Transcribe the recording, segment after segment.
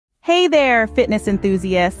Hey there, fitness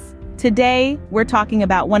enthusiasts! Today, we're talking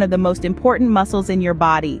about one of the most important muscles in your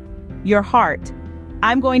body, your heart.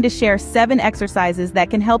 I'm going to share 7 exercises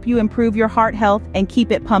that can help you improve your heart health and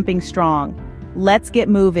keep it pumping strong. Let's get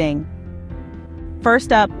moving.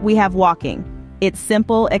 First up, we have walking. It's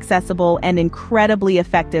simple, accessible, and incredibly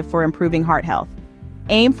effective for improving heart health.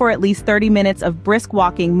 Aim for at least 30 minutes of brisk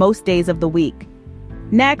walking most days of the week.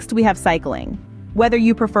 Next, we have cycling. Whether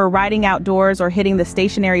you prefer riding outdoors or hitting the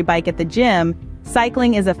stationary bike at the gym,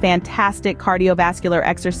 cycling is a fantastic cardiovascular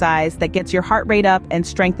exercise that gets your heart rate up and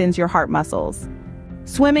strengthens your heart muscles.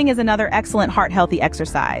 Swimming is another excellent heart-healthy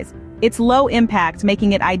exercise. It's low impact,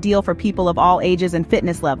 making it ideal for people of all ages and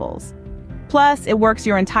fitness levels. Plus, it works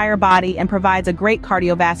your entire body and provides a great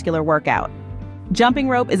cardiovascular workout. Jumping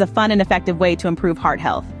rope is a fun and effective way to improve heart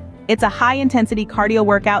health. It's a high-intensity cardio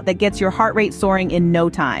workout that gets your heart rate soaring in no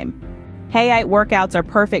time. HIIT workouts are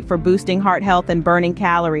perfect for boosting heart health and burning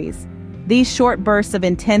calories. These short bursts of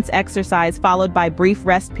intense exercise followed by brief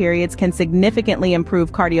rest periods can significantly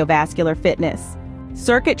improve cardiovascular fitness.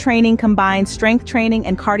 Circuit training combines strength training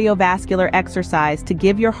and cardiovascular exercise to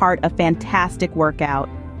give your heart a fantastic workout.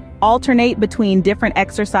 Alternate between different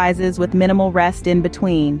exercises with minimal rest in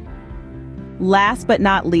between. Last but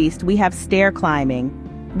not least, we have stair climbing.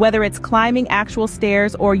 Whether it's climbing actual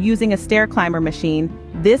stairs or using a stair climber machine,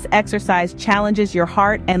 this exercise challenges your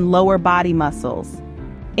heart and lower body muscles.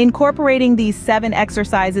 Incorporating these 7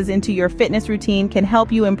 exercises into your fitness routine can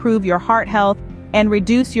help you improve your heart health and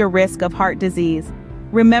reduce your risk of heart disease.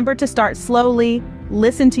 Remember to start slowly,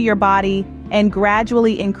 listen to your body, and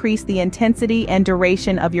gradually increase the intensity and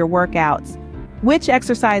duration of your workouts. Which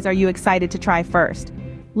exercise are you excited to try first?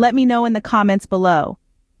 Let me know in the comments below.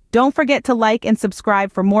 Don't forget to like and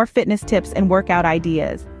subscribe for more fitness tips and workout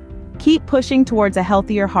ideas. Keep pushing towards a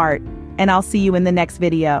healthier heart, and I'll see you in the next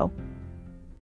video.